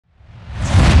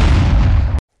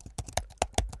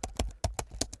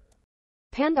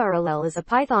Pandarallel is a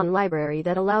Python library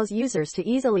that allows users to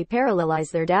easily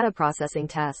parallelize their data processing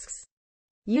tasks.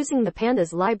 Using the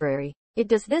Pandas library, it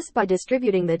does this by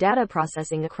distributing the data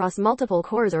processing across multiple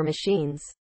cores or machines.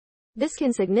 This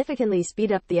can significantly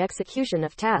speed up the execution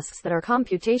of tasks that are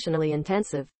computationally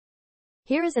intensive.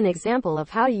 Here is an example of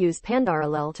how to use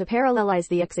Pandarallel to parallelize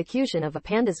the execution of a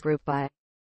Pandas group by.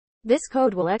 This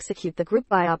code will execute the group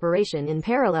by operation in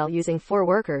parallel using 4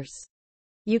 workers.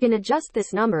 You can adjust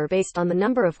this number based on the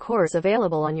number of cores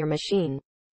available on your machine.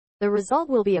 The result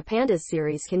will be a Pandas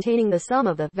series containing the sum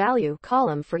of the value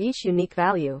column for each unique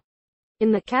value.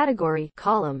 In the category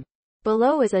column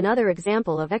below is another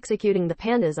example of executing the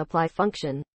Pandas apply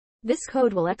function. This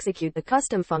code will execute the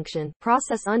custom function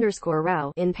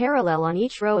process_row in parallel on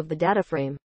each row of the data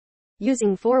frame.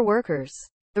 Using 4 workers,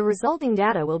 the resulting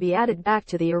data will be added back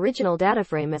to the original data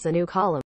frame as a new column.